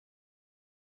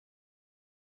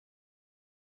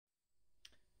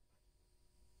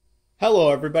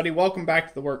Hello everybody, welcome back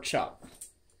to the workshop.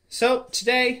 So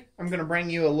today I'm going to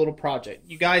bring you a little project.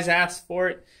 You guys asked for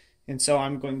it, and so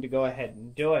I'm going to go ahead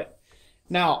and do it.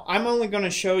 Now I'm only going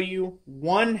to show you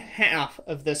one half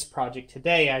of this project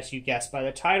today. As you guessed by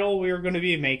the title, we are going to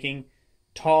be making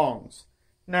tongs.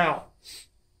 Now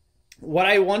what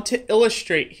I want to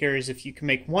illustrate here is if you can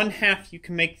make one half, you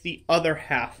can make the other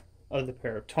half of the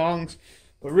pair of tongs.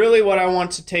 But really what I want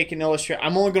to take and illustrate,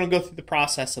 I'm only going to go through the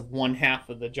process of one half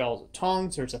of the jaws of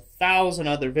tongs. There's 1,000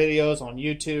 other videos on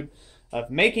YouTube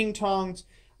of making tongs.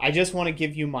 I just want to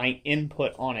give you my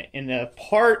input on it in the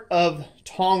part of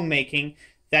tong making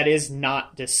that is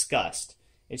not discussed.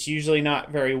 It's usually not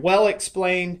very well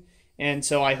explained, and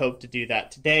so I hope to do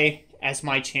that today, as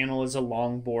my channel is a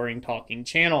long, boring talking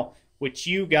channel, which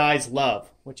you guys love,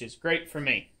 which is great for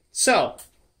me. So,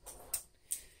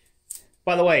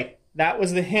 by the way, that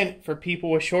was the hint for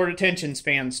people with short attention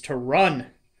spans to run.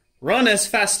 Run as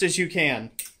fast as you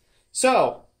can.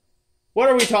 So, what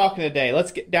are we talking today?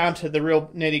 Let's get down to the real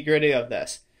nitty-gritty of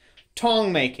this.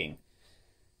 Tong making.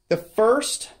 The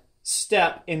first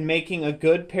step in making a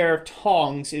good pair of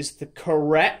tongs is the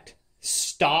correct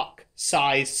stock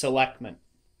size selection.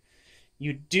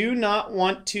 You do not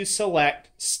want to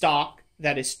select stock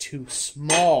that is too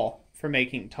small for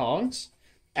making tongs,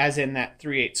 as in that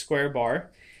 3/8 square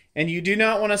bar. And you do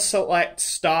not want to select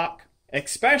stock,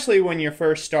 especially when you're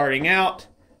first starting out,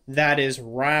 that is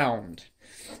round.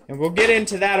 And we'll get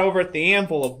into that over at the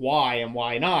anvil of why and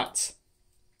why not.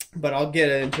 But I'll get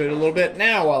into it a little bit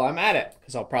now while I'm at it,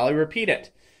 because I'll probably repeat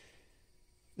it.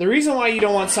 The reason why you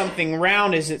don't want something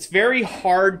round is it's very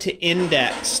hard to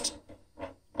index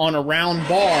on a round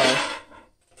bar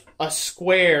a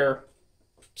square,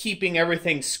 keeping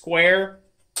everything square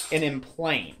and in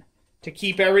plane. To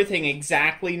keep everything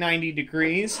exactly 90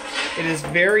 degrees, it is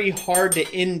very hard to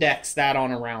index that on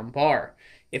a round bar.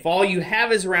 If all you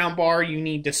have is a round bar, you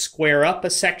need to square up a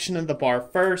section of the bar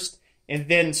first, and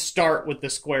then start with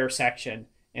the square section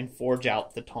and forge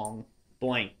out the tong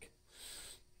blank.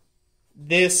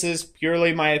 This is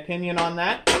purely my opinion on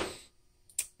that.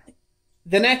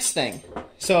 The next thing,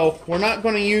 so we're not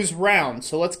going to use round,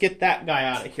 so let's get that guy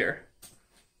out of here.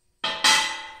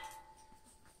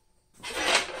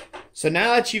 So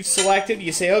now that you've selected,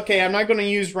 you say, okay, I'm not going to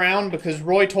use round because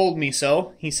Roy told me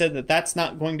so. He said that that's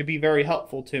not going to be very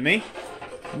helpful to me.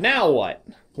 Now what?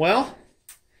 Well,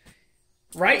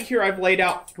 right here I've laid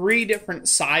out 3 different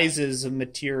sizes of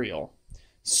material.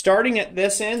 Starting at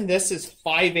this end, this is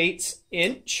 5/8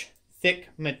 inch thick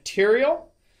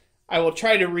material. I will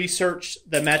try to research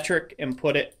the metric and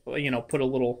put it, put a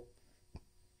little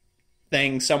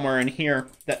thing somewhere in here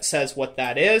that says what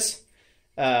that is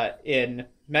in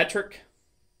metric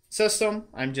system.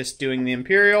 I'm just doing the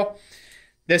imperial.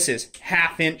 This is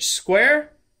 1/2 inch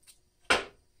square,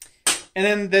 and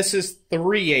then this is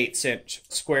 3/8 inch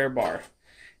square bar.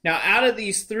 Now out of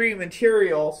these 3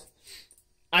 materials,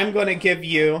 I'm going to give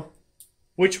you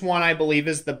which one I believe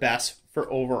is the best for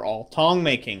overall tong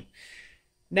making.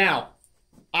 Now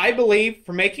I believe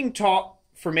for making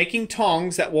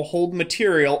tongs that will hold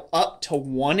material up to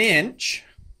 1 inch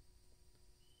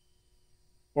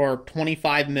or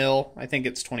 25 mil, I think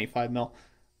it's 25 mil,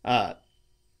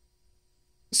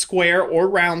 square or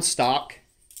round stock,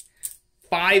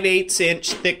 5/8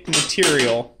 inch thick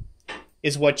material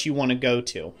is what you want to go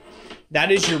to.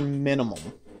 That is your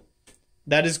minimum.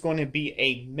 That is going to be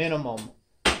a minimum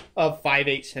of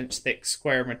 5/8 inch thick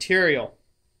square material.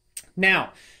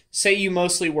 Now, say you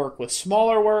mostly work with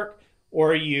smaller work,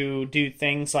 or you do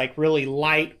things like really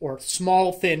light or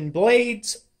small thin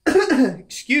blades,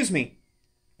 excuse me,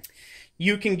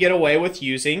 you can get away with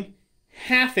using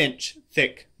 1/2 inch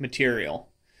thick material.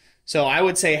 So I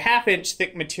would say 1/2 inch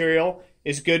thick material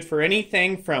is good for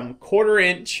anything from 1/4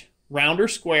 inch round or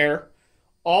square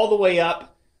all the way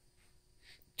up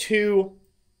to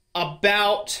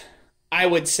about, I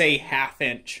would say 1/2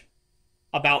 inch,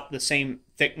 about the same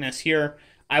thickness here.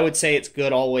 I would say it's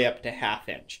good all the way up to 1/2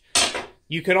 inch.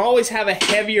 You can always have a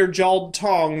heavier jawed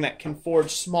tong that can forge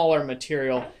smaller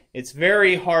material. It's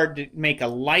very hard to make a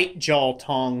light jaw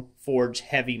tong forge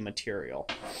heavy material.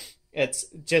 It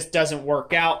just doesn't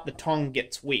work out. The tong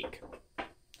gets weak.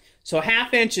 So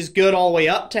 1/2 inch is good all the way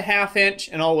up to 1/2 inch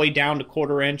and all the way down to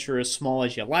 1/4 inch or as small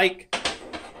as you like.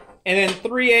 And then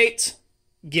 3/8,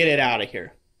 get it out of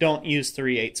here. Don't use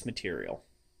 3/8 material.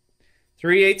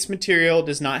 3/8 material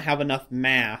does not have enough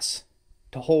mass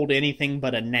to hold anything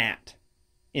but a gnat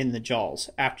in the jaws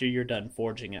after you're done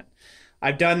forging it.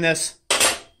 I've done this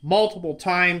multiple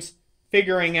times,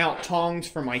 figuring out tongs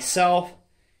for myself,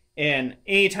 and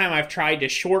anytime I've tried to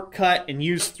shortcut and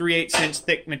use 3/8 inch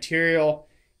thick material,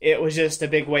 it was just a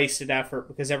big wasted effort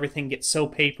because everything gets so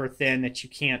paper thin that you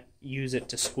can't use it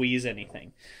to squeeze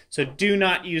anything. So do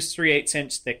not use 3/8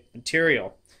 inch thick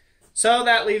material. So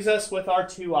that leaves us with our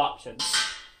two options.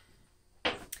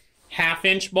 1/2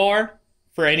 inch bar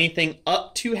for anything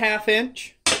up to 1/2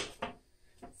 inch.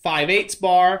 5/8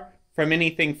 bar from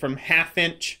anything from 1/2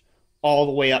 inch all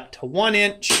the way up to 1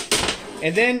 inch.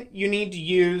 And then you need to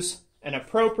use an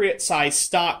appropriate size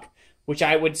stock, which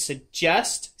I would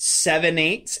suggest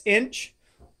 7/8 inch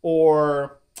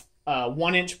or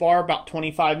 1 inch bar, about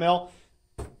 25 mil.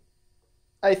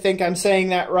 I think I'm saying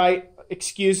that right.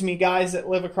 Excuse me, guys that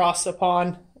live across the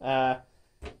pond.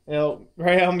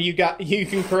 Graham, you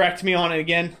can correct me on it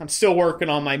again. I'm still working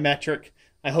on my metric.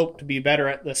 I hope to be better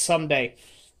at this someday.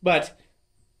 But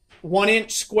 1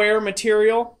 inch square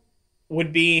material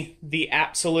would be the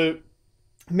absolute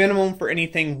minimum for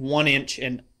anything 1 inch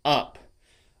and up.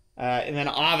 And then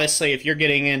obviously if you're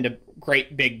getting into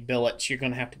great big billets, you're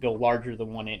going to have to go larger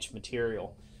than 1 inch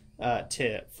material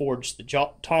to forge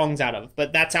the tongs out of.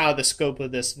 But that's out of the scope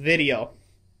of this video.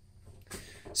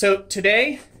 So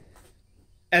today,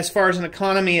 as far as an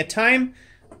economy of time,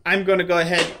 I'm going to go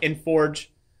ahead and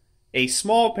forge a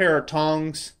small pair of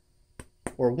tongs,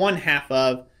 or 1/2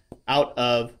 of, out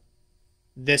of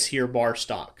this here bar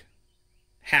stock,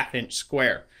 1/2 inch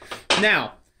square.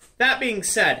 Now, that being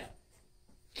said,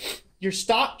 your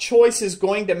stock choice is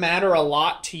going to matter a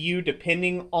lot to you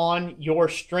depending on your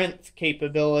strength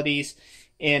capabilities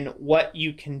and what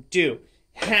you can do.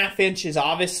 1/2 inch is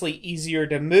obviously easier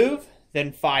to move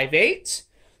than 5/8.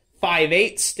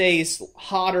 5/8 stays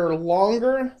hotter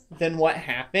longer than what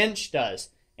 1/2 inch does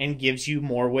and gives you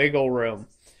more wiggle room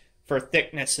for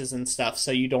thicknesses and stuff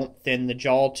so you don't thin the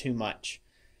jaw too much.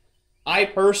 I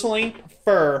personally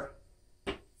prefer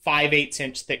 5/8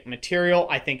 inch thick material.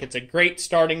 I think it's a great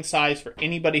starting size for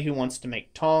anybody who wants to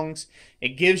make tongs. It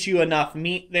gives you enough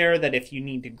meat there that if you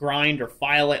need to grind or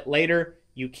file it later,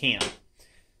 you can.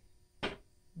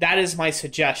 That is my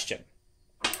suggestion.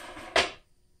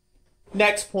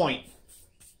 Next point,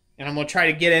 and I'm going to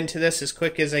try to get into this as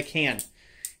quick as I can.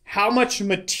 How much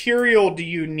material do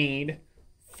you need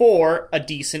for a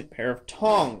decent pair of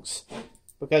tongs?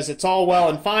 Because it's all well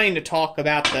and fine to talk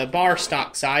about the bar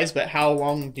stock size, but how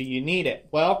long do you need it?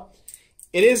 Well,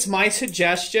 it is my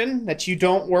suggestion that you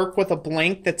don't work with a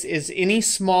blank that is any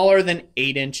smaller than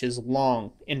 8 inches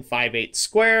long in 5/8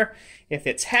 square. If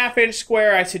it's 1/2 inch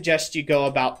square, I suggest you go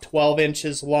about 12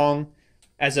 inches long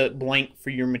as a blank for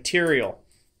your material.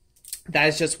 That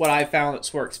is just what I found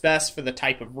that works best for the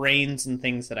type of reins and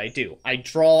things that I do. I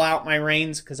draw out my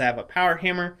reins because I have a power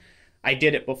hammer. I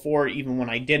did it before, even when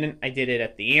I didn't. I did it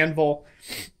at the anvil.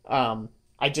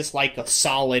 I just like a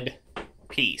solid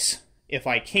piece, if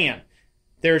I can.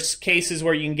 There's cases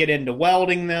where you can get into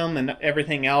welding them and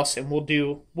everything else, and we'll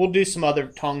do some other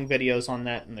tong videos on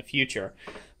that in the future.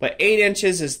 But 8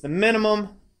 inches is the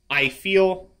minimum, I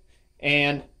feel,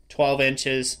 and 12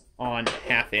 inches on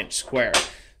 1/2 inch square.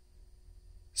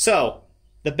 So,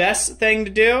 the best thing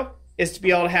to do is to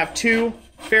be able to have two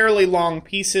fairly long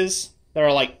pieces that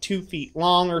are like 2 feet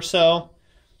long or so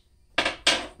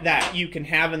that you can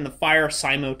have in the fire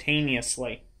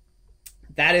simultaneously.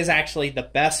 That is actually the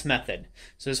best method.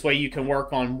 So this way you can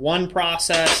work on one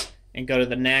process and go to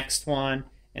the next one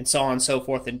and so on and so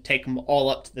forth and take them all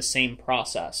up to the same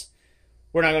process.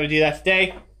 We're not going to do that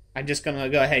today. I'm just going to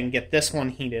go ahead and get this one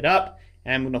heated up,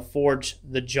 and I'm going to forge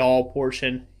the jaw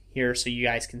portion here so you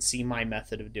guys can see my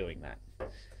method of doing that.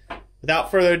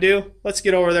 Without further ado, let's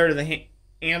get over there to the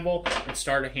anvil and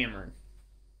start a hammering.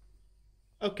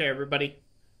 Okay, everybody,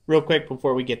 real quick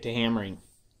before we get to hammering.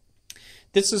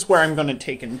 This is where I'm going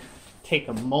to take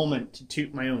a moment to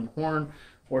toot my own horn,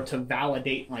 or to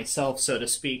validate myself, so to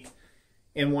speak,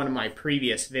 in one of my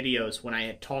previous videos when I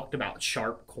had talked about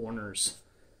sharp corners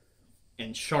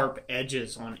and sharp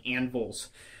edges on anvils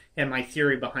and my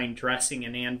theory behind dressing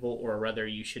an anvil, or rather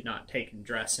you should not take and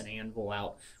dress an anvil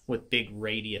out with big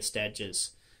radiused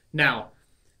edges. Now,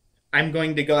 I'm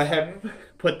going to go ahead and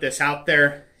put this out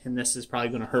there, and this is probably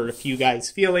going to hurt a few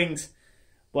guys' feelings,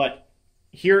 but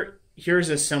here's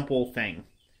a simple thing.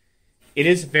 It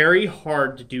is very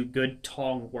hard to do good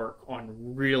tong work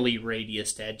on really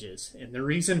radiused edges. And the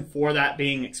reason for that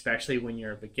being, especially when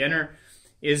you're a beginner,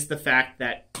 is the fact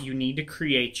that you need to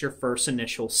create your first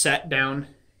initial set down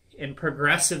and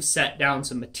progressive set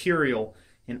downs of material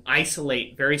and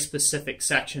isolate very specific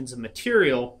sections of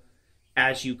material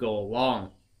as you go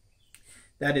along.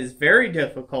 That is very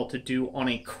difficult to do on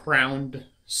a crowned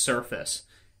surface,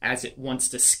 as it wants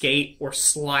to skate or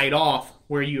slide off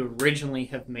where you originally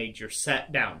have made your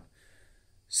set down.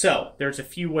 So there's a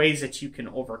few ways that you can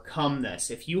overcome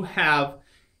this. If you have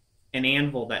an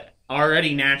anvil that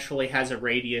already naturally has a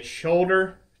radius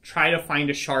shoulder, try to find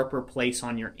a sharper place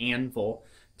on your anvil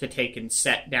to take and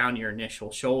set down your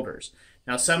initial shoulders.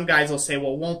 Now some guys will say,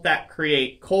 well, won't that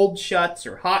create cold shuts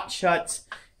or hot shuts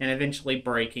and eventually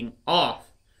breaking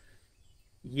off?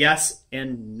 Yes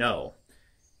and no.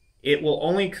 It will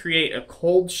only create a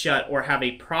cold shut or have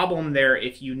a problem there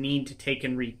if you need to take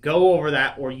and re-go over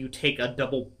that, or you take a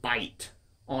double bite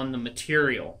on the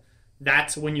material.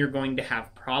 That's when you're going to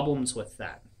have problems with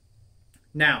that.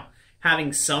 Now,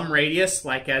 having some radius,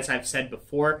 like as I've said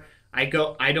before, I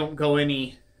don't go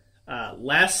any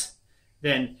less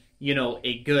than, you know,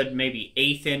 a good maybe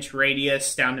 1/8 inch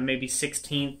radius down to maybe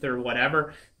 1/16 or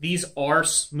whatever. These are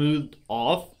smoothed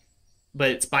off, but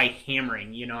it's by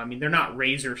hammering, you know. I mean, they're not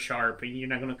razor sharp, and you're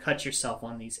not going to cut yourself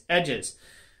on these edges.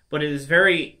 But it is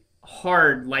very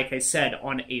hard, like I said,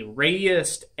 on a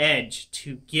radiused edge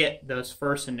to get those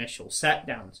first initial set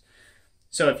downs.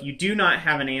 So if you do not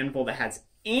have an anvil that has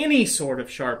any sort of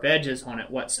sharp edges on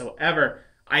it whatsoever,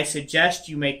 I suggest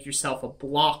you make yourself a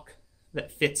block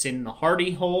that fits in the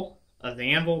hardy hole of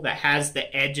the anvil that has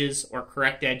the edges or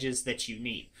correct edges that you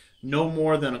need. No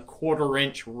more than 1/4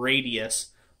 inch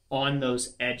radius on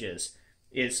those edges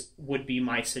would be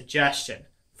my suggestion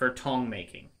for tong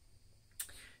making.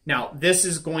 Now, this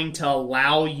is going to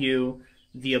allow you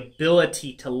the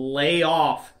ability to lay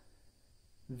off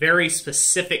very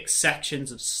specific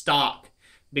sections of stock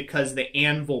because the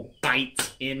anvil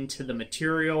bites into the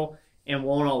material and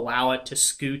won't allow it to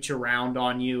scooch around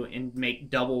on you and make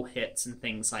double hits and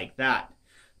things like that.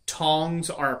 Tongs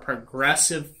are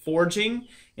progressive forging,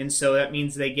 and so that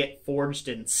means they get forged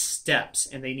in steps,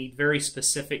 and they need very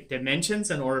specific dimensions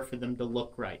in order for them to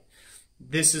look right.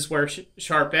 This is where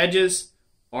sharp edges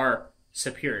are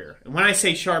superior. And when I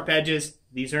say sharp edges,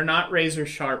 these are not razor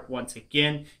sharp. Once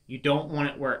again, you don't want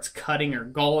it where it's cutting or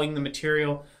galling the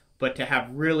material, but to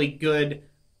have really good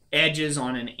edges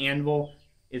on an anvil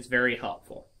is very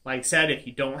helpful. Like I said, if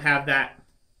you don't have that,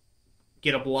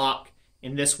 get a block,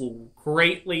 and this will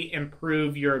greatly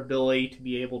improve your ability to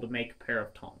be able to make a pair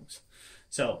of tongs.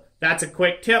 So that's a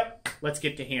quick tip. Let's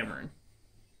get to hammering.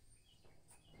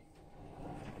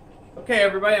 Okay,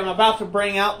 everybody, I'm about to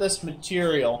bring out this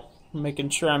material. I'm making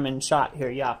sure I'm in shot here,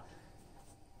 yeah.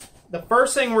 The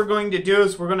first thing we're going to do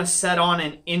is we're going to set on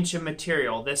 1 inch of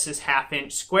material. This is 1/2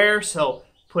 inch square, so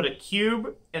put a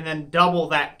cube and then double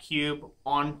that cube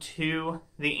onto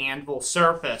the anvil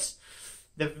surface.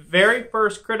 The very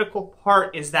first critical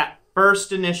part is that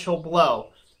first initial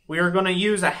blow. We are going to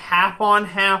use a 1/2 on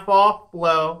 1/2 off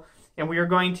blow, and we are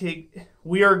going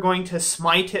to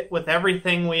smite it with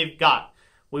everything we've got.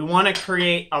 We want to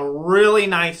create a really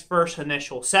nice first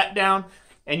initial set down,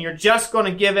 and you're just going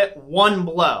to give it 1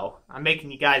 blow. I'm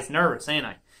making you guys nervous, ain't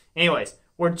I? Anyways,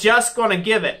 we're just going to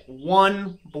give it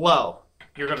 1 blow.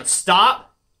 You're going to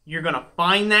stop, you're going to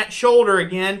find that shoulder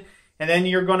again, and then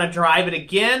you're going to drive it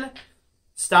again.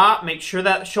 Stop, make sure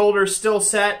that shoulder is still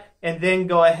set, and then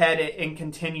go ahead and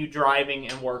continue driving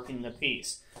and working the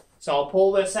piece. So I'll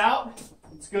pull this out.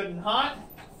 It's good and hot.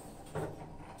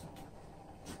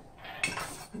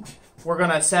 We're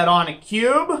going to set on a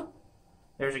cube.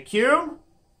 There's a cube.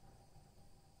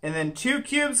 And then 2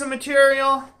 cubes of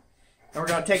material. And we're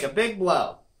going to take a big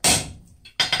blow.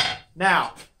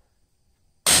 Now,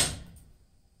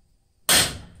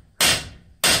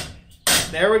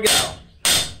 there we go.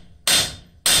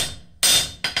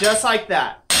 Just like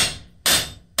that.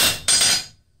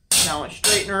 Now let's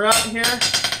straighten her up here.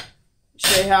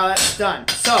 Show you how that's done.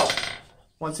 So,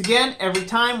 once again, every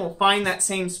time we'll find that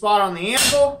same spot on the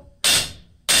anvil.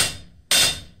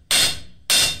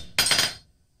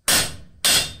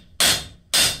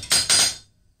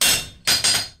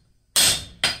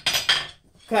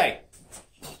 Okay.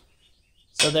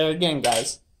 So there again,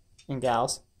 guys and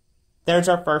gals. There's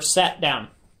our first set down.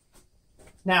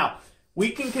 Now,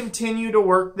 we can continue to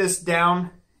work this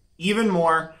down even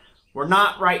more. We're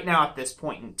not right now at this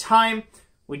point in time.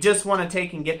 We just want to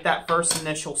take and get that first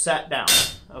initial set down,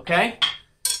 okay?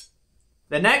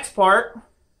 The next part,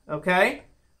 okay,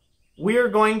 we are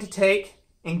going to take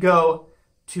and go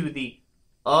to the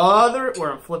other, we're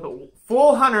going to flip it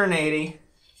full 180.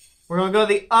 We're going to go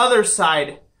to the other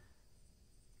side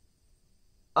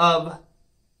of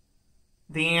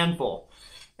the anvil.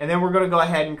 And then we're going to go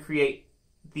ahead and create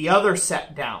the other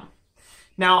set down.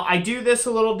 Now, I do this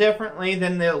a little differently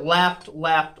than the left,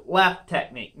 left, left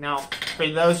technique. Now, for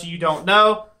those of you who don't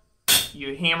know,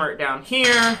 you hammer it down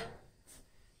here,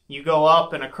 you go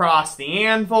up and across the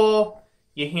anvil,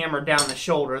 you hammer down the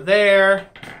shoulder there,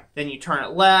 then you turn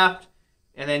it left,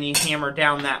 and then you hammer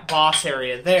down that boss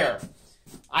area there.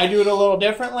 I do it a little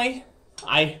differently.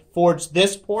 I forge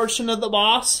this portion of the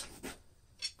boss,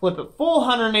 flip it full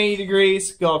 180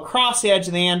 degrees, go across the edge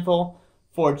of the anvil,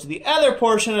 forge the other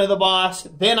portion of the boss,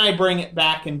 then I bring it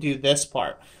back and do this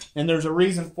part. And there's a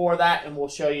reason for that, and we'll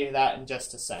show you that in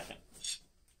just a second.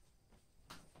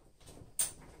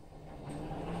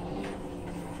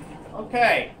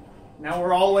 Okay, now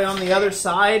we're all the way on the other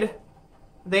side of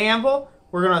the anvil.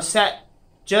 We're going to set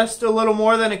just a little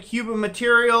more than a cube of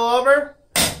material over.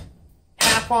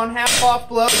 Half on, half off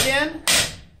blow again.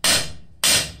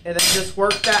 And then just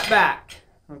work that back.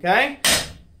 Okay?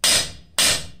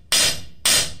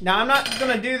 Now I'm not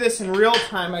going to do this in real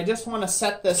time. I just want to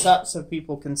set this up so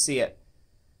people can see it.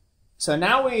 So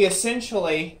now we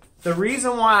essentially, the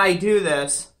reason why I do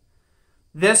this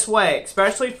way,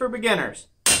 especially for beginners,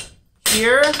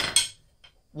 here,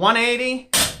 180,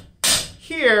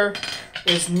 here,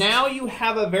 is now you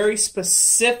have a very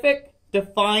specific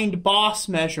defined boss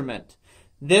measurement.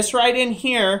 This right in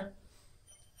here,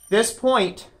 this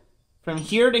point from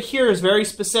here to here is very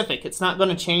specific. It's not going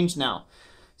to change now.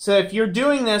 So if you're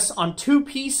doing this on two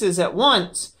pieces at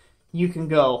once, you can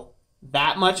go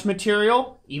that much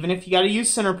material, even if you got to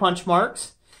use center punch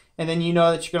marks, and then you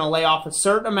know that you're going to lay off a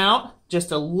certain amount,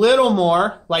 just a little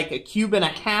more, like a cube and a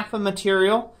half of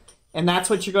material, and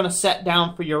that's what you're going to set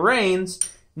down for your reins.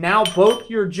 Now both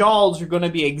your jaws are going to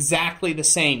be exactly the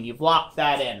same. You've locked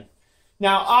that in.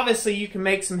 Now obviously you can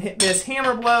make some hit-miss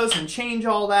hammer blows and change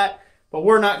all that, but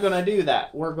we're not going to do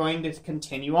that. We're going to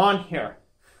continue on here.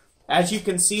 As you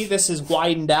can see, this is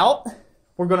widened out.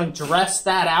 We're going to dress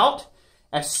that out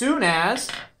as soon as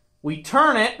we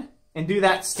turn it and do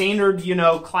that standard, you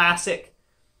know, classic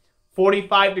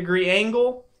 45-degree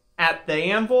angle at the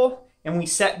anvil, and we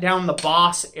set down the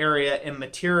boss area in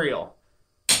material.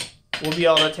 We'll be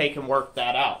able to take and work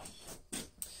that out.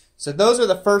 So those are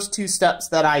the first two steps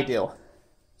that I do.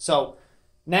 So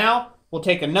now we'll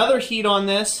take another heat on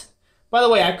this. By the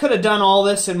way, I could have done all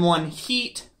this in one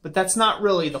heat, but that's not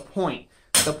really the point.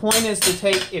 The point is to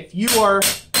take, if you are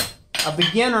a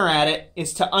beginner at it,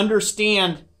 is to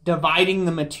understand dividing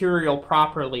the material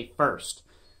properly first.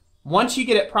 Once you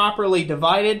get it properly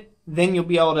divided, then you'll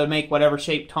be able to make whatever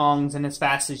shape tongs and as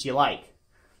fast as you like.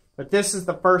 But this is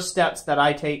the first steps that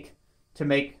I take to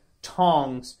make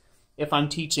tongs if I'm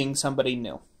teaching somebody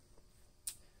new.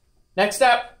 Next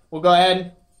step, we'll go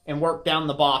ahead and work down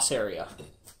the boss area.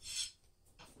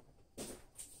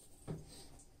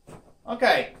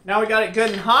 Okay, now we got it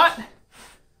good and hot.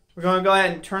 We're going to go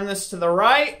ahead and turn this to the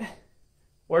right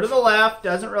or to the left.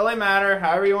 Doesn't really matter,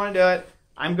 however you want to do it.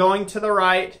 I'm going to the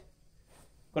right.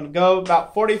 I'm going to go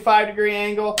about 45-degree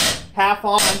angle, half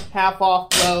on, half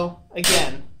off blow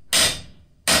again.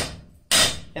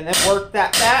 And then work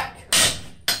that back,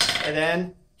 and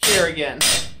then here again.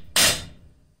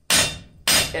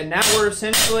 And now we're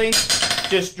essentially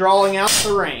just drawing out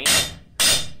the rein.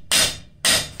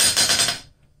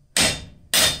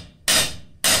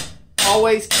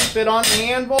 Always keep it on the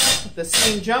anvil at the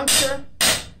same juncture.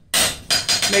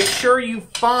 Make sure you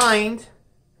find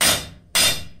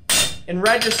and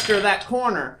register that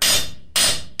corner.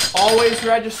 Always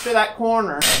register that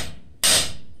corner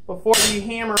before you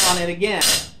hammer on it again.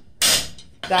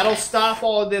 That'll stop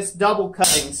all of this double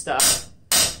cutting stuff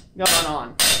going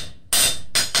on.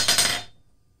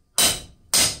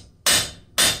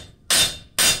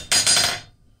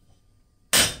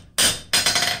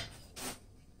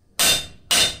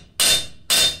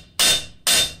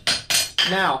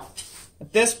 Now,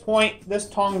 at this point, this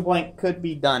tong blank could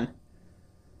be done.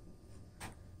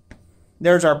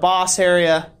 There's our boss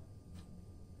area.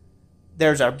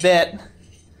 There's our bit.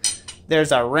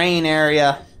 There's our rein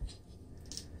area.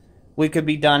 We could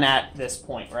be done at this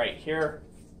point right here.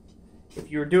 If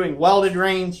you were doing welded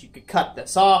reins, you could cut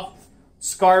this off,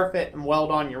 scarf it, and weld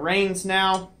on your reins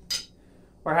now,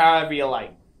 or however you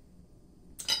like.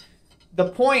 The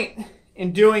point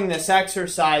in doing this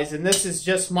exercise, and this is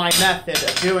just my method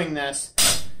of doing this,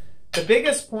 the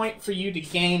biggest point for you to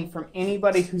gain from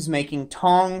anybody who's making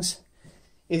tongs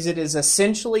is it is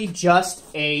essentially just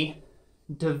a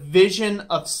division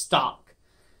of stock,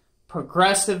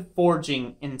 progressive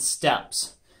forging in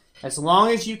steps. As long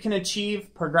as you can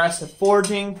achieve progressive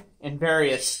forging in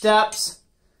various steps,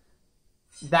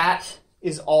 that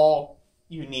is all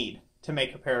you need to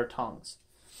make a pair of tongs.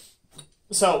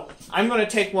 So I'm going to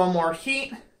take one more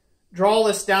heat, draw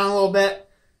this down a little bit,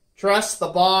 dress the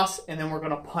boss, and then we're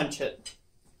going to punch it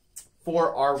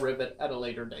for our rivet at a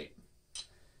later date.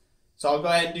 So I'll go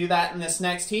ahead and do that in this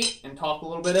next heat and talk a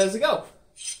little bit as I go.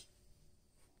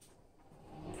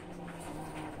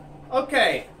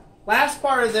 Okay, last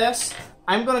part of this,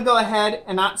 I'm going to go ahead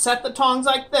and not set the tongs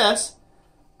like this,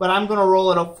 but I'm going to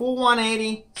roll it a full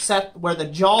 180, set where the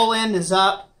jaw end is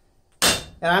up,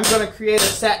 and I'm going to create a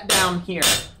set down here.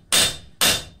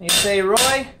 You say,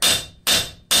 Roy,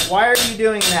 why are you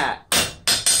doing that?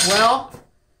 Well,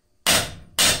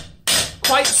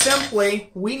 quite simply,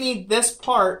 we need this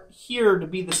part here to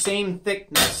be the same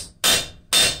thickness,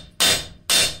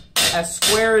 as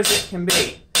square as it can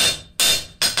be,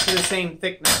 to the same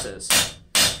thicknesses.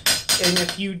 And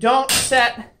if you don't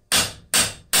set,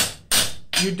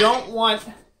 you don't want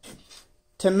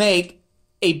to make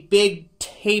a big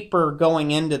taper going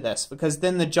into this, because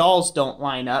then the jaws don't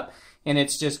line up and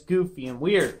it's just goofy and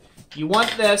weird. You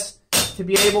want this to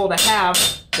be able to have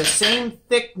the same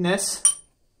thickness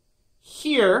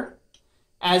here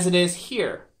as it is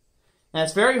here. Now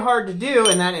it's very hard to do,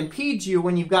 and that impedes you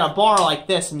when you've got a bar like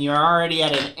this and you're already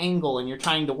at an angle and you're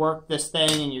trying to work this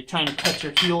thing and you're trying to cut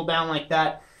your heel down like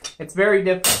that. It's very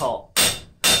difficult.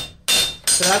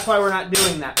 So that's why we're not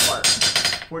doing that part.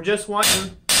 We're just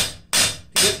wanting to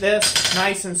get this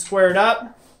nice and squared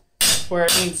up where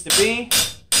it needs to be.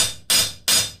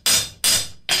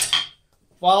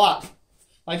 Voila,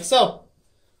 like so.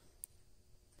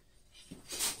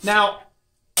 Now,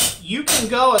 you can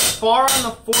go as far on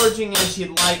the forging as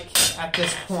you'd like at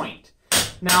this point.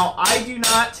 Now, I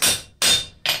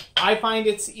find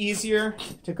it's easier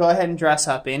to go ahead and dress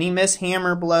up any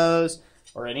mishammer blows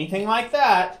or anything like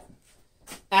that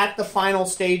at the final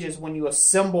stages when you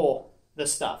assemble the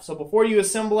stuff. So before you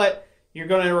assemble it, you're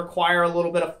going to require a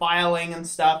little bit of filing and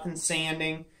stuff and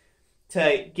sanding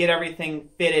to get everything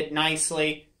fitted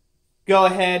nicely. Go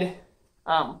ahead.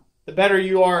 The better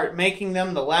you are at making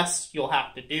them, the less you'll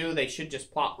have to do. They should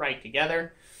just plop right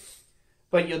together.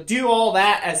 But you'll do all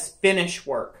that as finish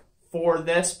work for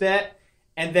this bit.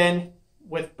 And then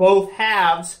with both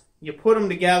halves, you put them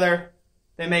together.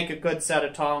 They make a good set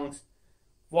of tongs.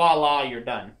 Voila, you're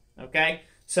done. Okay?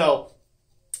 So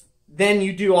then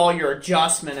you do all your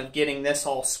adjustment of getting this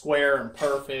all square and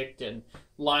perfect and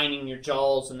lining your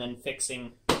jaws and then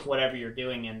fixing whatever you're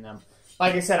doing in them.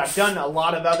 Like I said, I've done a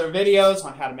lot of other videos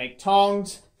on how to make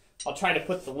tongs. I'll try to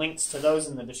put the links to those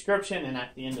in the description and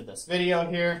at the end of this video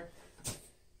here.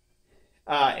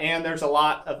 And there's a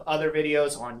lot of other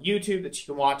videos on YouTube that you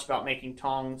can watch about making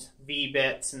tongs,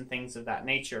 V-bits, and things of that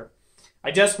nature.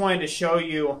 I just wanted to show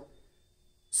you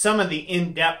some of the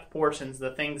in-depth portions,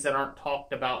 the things that aren't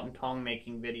talked about in tong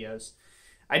making videos.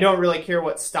 I don't really care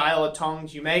what style of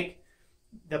tongs you make.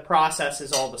 The process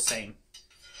is all the same.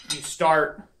 You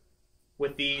start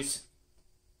with these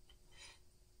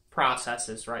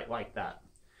processes right like that.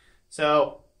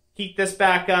 So heat this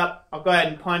back up. I'll go ahead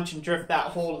and punch and drift that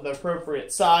hole to the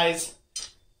appropriate size,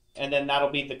 and then that'll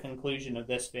be the conclusion of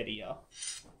this video.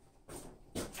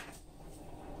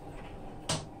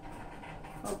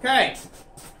 Okay,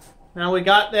 now we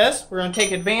got this. We're going to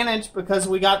take advantage because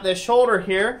we got this shoulder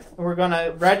here, and we're going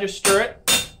to register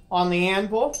it on the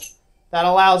anvil. That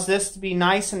allows this to be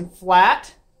nice and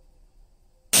flat.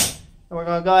 And we're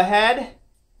going to go ahead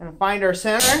and find our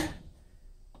center.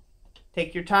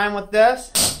 Take your time with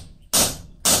this.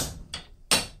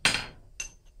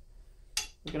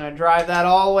 We're going to drive that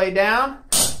all the way down.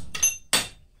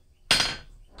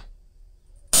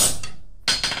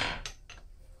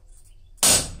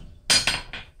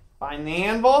 Find the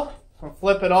anvil. We'll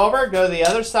flip it over, go to the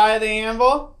other side of the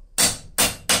anvil.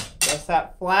 Press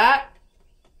that flat.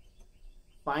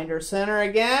 Find our center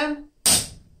again.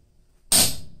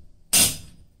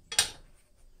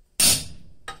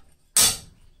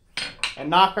 And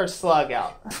knock our slug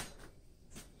out.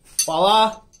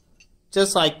 Voila.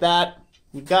 Just like that.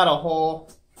 You've got a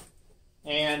hole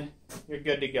and you're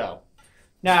good to go.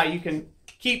 Now you can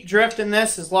keep drifting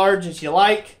this as large as you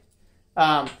like.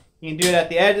 You can do it at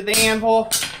the edge of the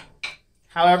anvil,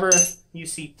 however you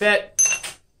see fit.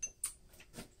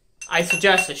 I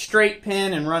suggest a straight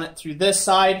pin and run it through this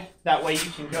side. That way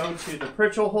you can go to the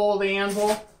Pritchell hole of the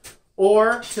anvil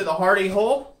or to the Hardy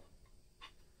hole.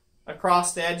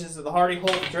 Across the edges of the Hardy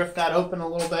hole, drift that open a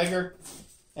little bigger,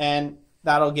 and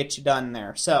that'll get you done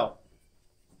there. So,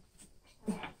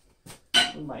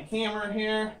 with my hammer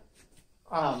here.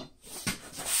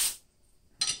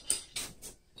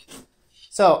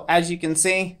 So, as you can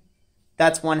see,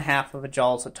 that's 1/2 of a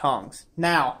jaws of tongs.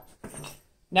 Now,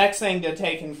 next thing to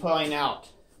take and point out.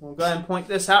 We'll go ahead and point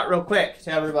this out real quick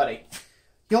to everybody.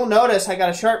 You'll notice I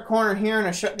got a sharp corner here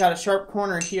and got a sharp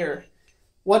corner here.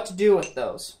 What to do with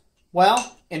those?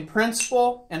 Well, in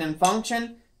principle and in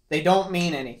function, they don't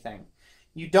mean anything.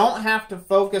 You don't have to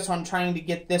focus on trying to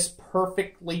get this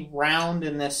perfectly round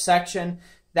in this section.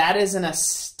 That is an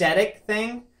aesthetic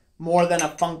thing more than a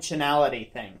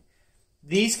functionality thing.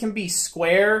 These can be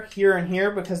square here and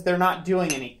here because they're not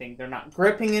doing anything. They're not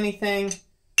gripping anything.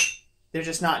 They're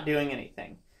just not doing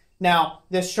anything. Now,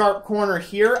 this sharp corner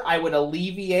here, I would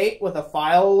alleviate with a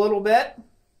file a little bit.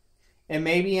 And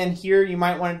maybe in here, you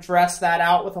might want to dress that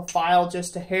out with a file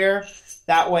just a hair.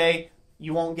 That way,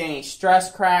 you won't get any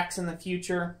stress cracks in the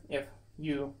future if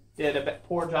you did a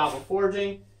poor job of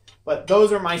forging. But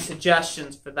those are my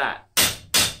suggestions for that.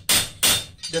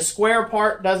 The square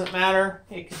part doesn't matter.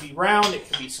 It could be round, it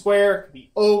could be square, it could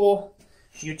be oval.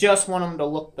 You just want them to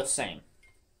look the same.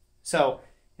 So,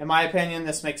 in my opinion,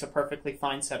 this makes a perfectly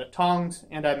fine set of tongs,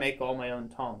 and I make all my own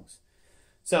tongs.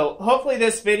 So, hopefully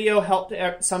this video helped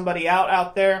somebody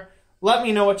out there. Let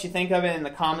me know what you think of it in the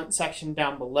comment section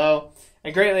down below.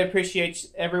 I greatly appreciate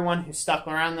everyone who stuck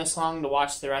around this long to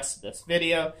watch the rest of this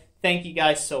video. Thank you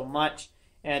guys so much.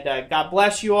 And God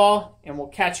bless you all, and we'll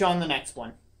catch you on the next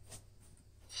one.